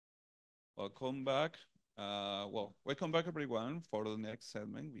Welcome back. Welcome back everyone. For the next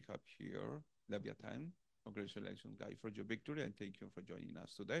segment, we have here Leviatán. Congratulations, guys, for your victory, and thank you for joining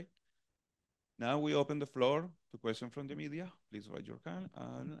us today. Now we open the floor to questions from the media. Please raise your hand,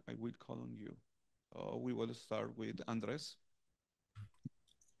 and I will call on you. We will start with Andres.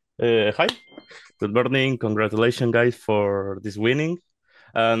 Hi, good morning. Congratulations, guys, for this winning.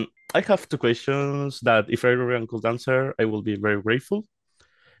 I have two questions that if everyone could answer, I will be very grateful.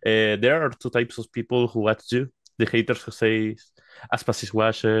 There are two types of people who watch you. The haters who say aspas is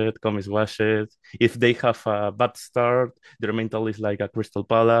washed, com is washed. If they have a bad start, their mental is like a crystal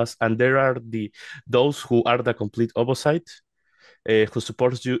palace. And there are those who are the complete opposite, who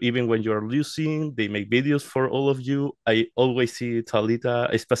supports you even when you're losing. They make videos for all of you. I always see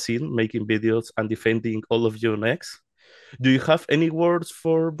Talita Espasin making videos and defending all of you next. Do you have any words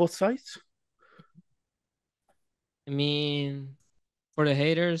for both sides? I mean, for the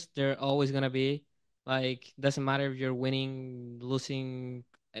haters, they're always gonna be like, doesn't matter if you're winning, losing,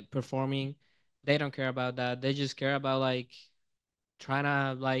 performing. They don't care about that. They just care about like trying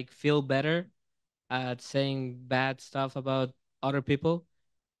to like feel better at saying bad stuff about other people,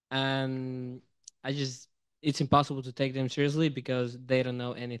 and I just it's impossible to take them seriously because they don't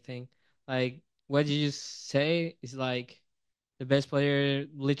know anything. Like what you just say is like the best player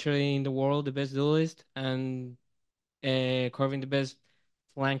literally in the world, the best duelist, and Corvin the best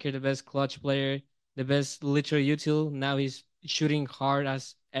flanker, the best clutch player, the best literal util. Now he's shooting hard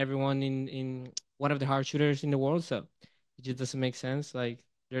as everyone in one of the hard shooters in the world. So it just doesn't make sense. Like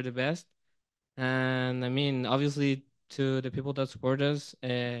they're the best, and I mean obviously to the people that support us,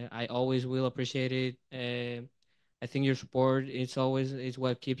 I always will appreciate it. I think your support is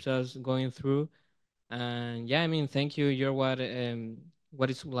what keeps us going through. And yeah, I mean, thank you. You're what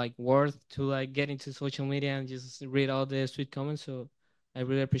it's like worth to like get into social media and just read all the sweet comments. So I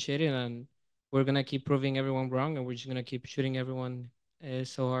really appreciate it, and we're gonna keep proving everyone wrong, and we're just gonna keep shooting everyone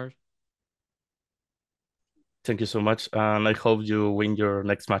so hard. Thank you so much, and I hope you win your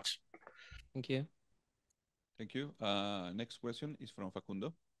next match. Thank you. Thank you. Next question is from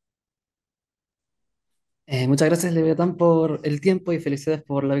Facundo. Muchas gracias, Leviatán, por el tiempo y felicidades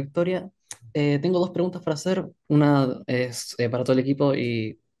por la victoria. Tengo dos preguntas para hacer. Una es para todo el equipo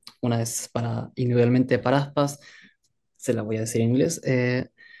y una es para individualmente para Aspas. Se la voy a decir en inglés.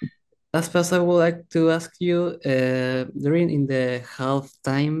 Aspas, I would like to ask you, during in the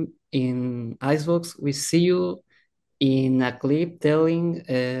halftime in Icebox, we see you in a clip telling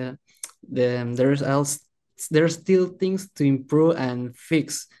there's still things to improve and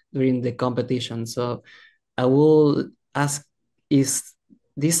fix during the competition. So I will ask, is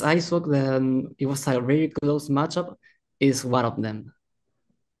this Icebox, then it was a very close matchup, is one of them?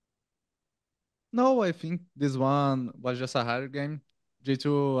 No, I think this one was just a hard game.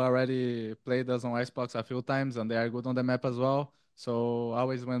 G2 already played us on Icebox a few times and they are good on the map as well. So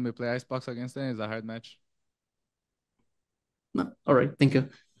always when we play Icebox against them, it's a hard match. No, all right, thank you.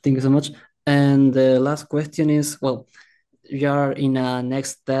 Thank you so much. And the last question is, well, we are in a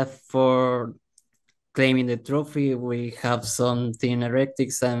next step for claiming the trophy. We have some Team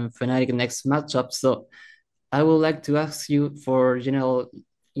Heretics and Fnatic next matchup. So I would like to ask you for general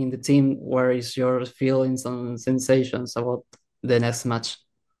in the team, where is your feelings and sensations about the next match?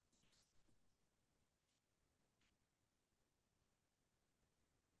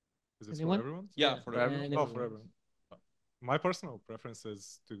 Is this Anyone? for everyone? Yeah, for everyone. anyone. Oh, for everyone. My personal preference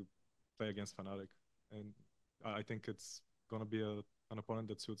is to play against Fnatic, and I think it's gonna be an opponent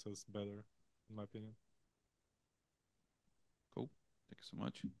that suits us better, in my opinion. Cool. Thank you so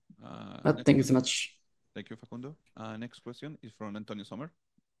much. Thank you so much. Thank you, Facundo. Next question is from Antonio Sommer.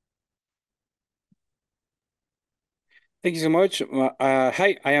 Thank you so much.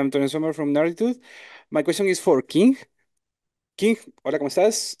 Hi, I am Antonio Sommer from Narrative. My question is for kiNgg. kiNgg, hola, ¿cómo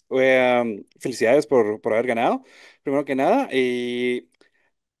estás? Felicidades por haber ganado. Primero que nada,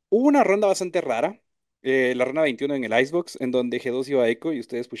 hubo una ronda bastante rara, la ronda 21 en el Icebox, en donde G2 iba a Echo y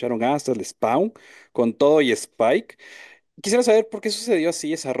ustedes pusharon A hasta el Spawn con todo y Spike. Quisiera saber por qué sucedió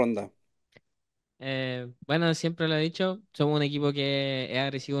así esa ronda. Bueno, siempre lo he dicho, somos un equipo que es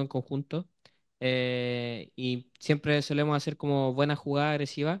agresivo en conjunto, y siempre solemos hacer como buena jugada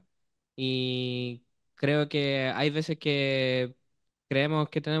agresiva, y creo que hay veces que creemos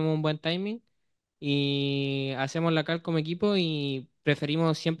que tenemos un buen timing y hacemos la cal como equipo y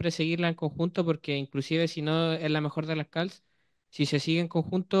preferimos siempre seguirla en conjunto porque inclusive si no es la mejor de las calls, si se sigue en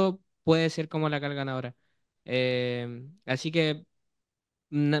conjunto puede ser como la cal ganadora. Así que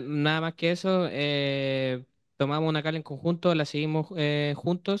nada más que eso, tomamos una cal en conjunto, la seguimos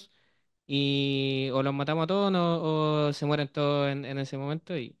juntos y o los matamos a todos o se mueren todos en ese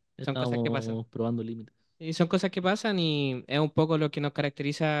momento y Son cosas que pasan. Estamos probando límites. Y son cosas que pasan y es un poco lo que nos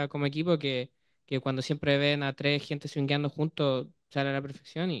caracteriza como equipo, que cuando siempre ven a tres gente swingueando juntos sale a la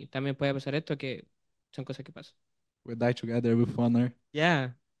perfección y también puede pasar esto, que son cosas que pasan. We die together with honor.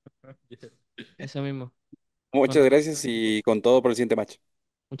 Ya, eso mismo. Muchas Bueno, gracias y con todo por el siguiente match.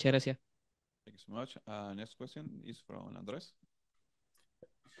 muchas gracias. Thank you so much. Next question is from Andrés.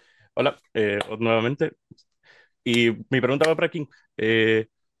 Hola, nuevamente. Y mi pregunta va para King.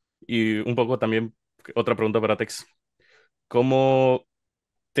 Y un poco también otra pregunta para Tex. ¿Cómo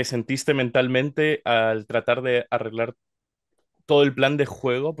te sentiste mentalmente al tratar de arreglar todo el plan de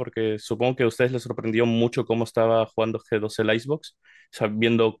juego? Porque supongo que a ustedes les sorprendió mucho cómo estaba jugando G2 el Icebox,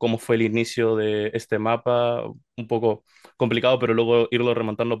 sabiendo cómo fue el inicio de este mapa, un poco complicado, pero luego irlo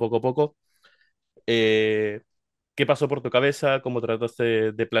remontando poco a poco. Eh, ¿Qué pasó por tu cabeza? ¿Cómo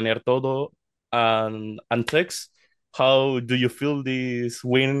trataste de planear todo? And Tex, how do you feel this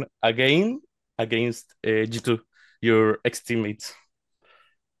win again against G2, your ex-teammates?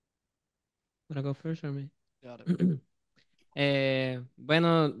 Wanna go first or me? Got it.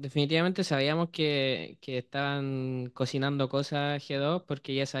 Bueno, definitivamente sabíamos que estaban cocinando cosas G2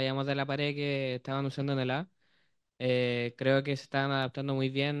 porque ya sabíamos de la pared que estaban usando en el A. Creo que se están adaptando muy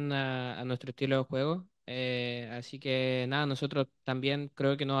bien a nuestro estilo de juego. Así que nada, nosotros también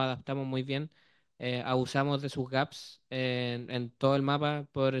creo que nos adaptamos muy bien. Abusamos de sus gaps en todo el mapa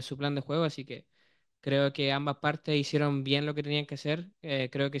por su plan de juego. Así que creo que ambas partes hicieron bien lo que tenían que hacer.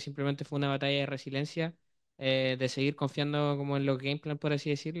 Creo que simplemente fue una batalla de resiliencia, de seguir confiando como en los game plan, por así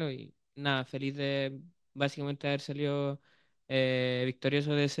decirlo. Y nada, feliz de básicamente haber salido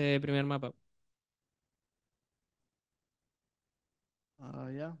victorioso de ese primer mapa.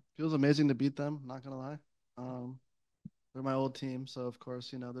 Yeah, feels amazing to beat them. Not gonna lie. They're my old team, so of course,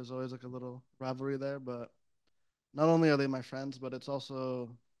 there's always like a little rivalry there. But not only are they my friends, but it's also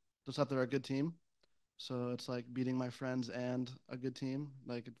just that they're a good team. So it's like beating my friends and a good team.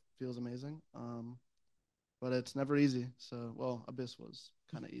 Like it feels amazing. But it's never easy. So well, Abyss was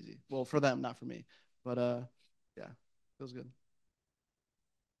kind of easy. Well, for them, not for me. But yeah, feels good.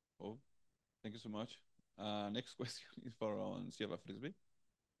 Oh, thank you so much. Next question is from Sierra Frisbee.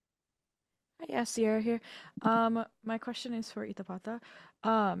 Hi, Sierra here. My question is for Itopata.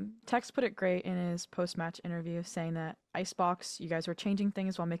 Tex put it great in his post-match interview, saying that Icebox, you guys were changing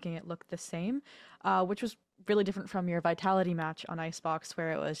things while making it look the same, which was really different from your Vitality match on Icebox,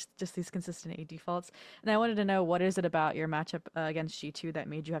 where it was just these consistent A defaults. And I wanted to know, what is it about your matchup against G2 that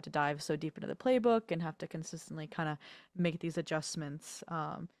made you have to dive so deep into the playbook and have to consistently kind of make these adjustments?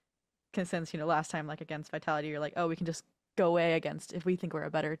 Since last time, like against Vitality, you're like, oh, we can just go away against if we think we're a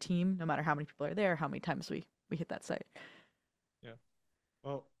better team, no matter how many people are there, how many times we hit that site. Yeah.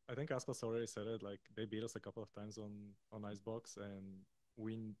 Well, I think aspas already said it. Like they beat us a couple of times on Icebox, and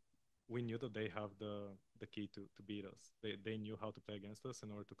we knew that they have the key to beat us. They knew how to play against us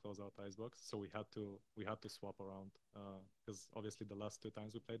in order to close out Icebox. So we had to swap around because obviously the last 2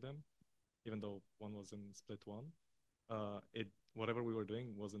 times we played them, even though one was in split 1, whatever we were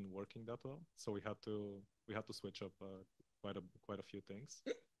doing wasn't working that well. So we had to switch up quite a few things.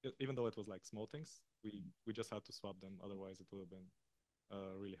 Even though it was like small things, we just had to swap them. Otherwise, it would have been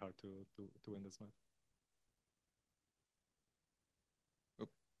really hard to win this match. Oh,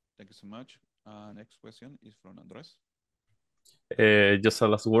 thank you so much. Next question is from Andres. Just a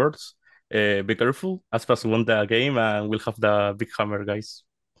last words. Be careful. Aspas won the game and we'll have the big hammer, guys.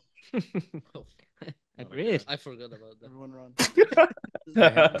 Agreed. I forgot about that. Everyone run.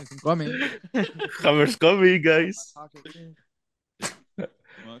 Coming. Hammer's coming, guys.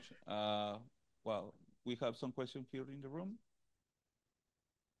 Much. Well, we have some questions here in the room.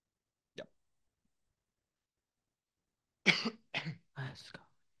 Yeah. Let's go.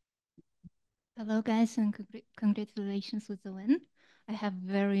 Hello, guys, and congratulations with the win. I have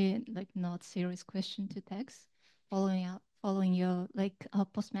very not serious question to Tex. Following your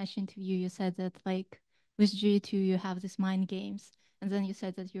post-match interview, you said that with G2 you have these mind games, and then you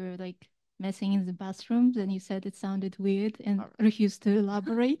said that you're messing in the bathrooms, and you said it sounded weird and refused to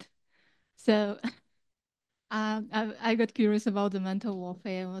elaborate. So I got curious about the mental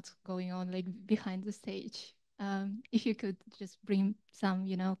warfare and what's going on behind the stage. If you could just bring some,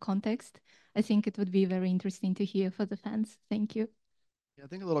 context, I think it would be very interesting to hear for the fans. Thank you. Yeah, I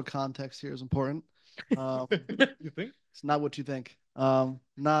think a little context here is important. You think? It's not what you think.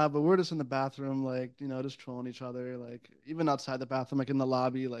 Nah, but we're just in the bathroom, just trolling each other. Even outside the bathroom, in the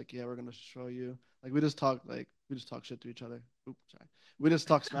lobby, yeah, we're gonna show you. We just talk shit to each other. Oops, sorry. We just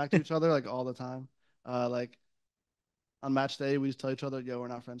talk smack to each other all the time. On match day, we just tell each other, yo, we're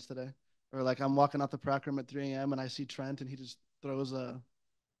not friends today. Or I'm walking out the prac room at 3 a.m. and I see Trent and he just throws a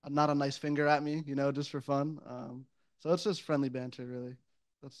not a nice finger at me, just for fun. So it's just friendly banter, really.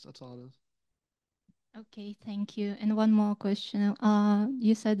 That's all it is. Okay, thank you. And one more question.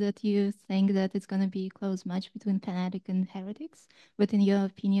 You said that you think that it's going to be a close match between Fnatic and Heretics, but in your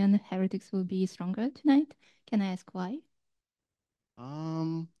opinion, Heretics will be stronger tonight. Can I ask why?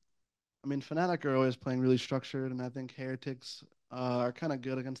 I mean, Fnatic are always playing really structured, and I think Heretics are kind of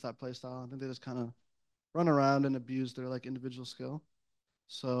good against that play style. I think they just kind of run around and abuse their like individual skill.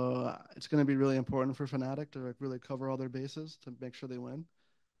 So it's going to be really important for Fnatic to like really cover all their bases to make sure they win.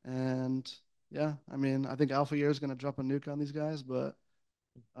 And yeah, I mean, I think Alpha Year is going to drop a nuke on these guys, but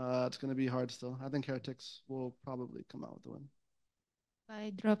it's going to be hard still. I think Heretics will probably come out with the win.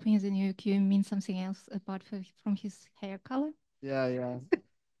 By dropping the nuke, you mean something else apart from his hair color? Yeah, yeah.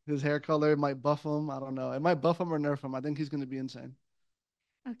 His hair color might buff him. I don't know. It might buff him or nerf him. I think he's going to be insane.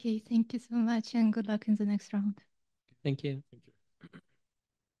 Okay, thank you so much and good luck in the next round. Thank you. Thank you.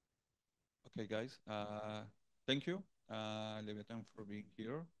 Okay, guys. Thank you, Leviatán, for being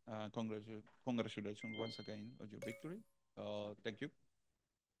here. Congratulations once again on your victory. Thank you.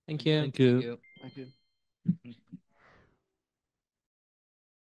 Thank you. Thank you. Thank you.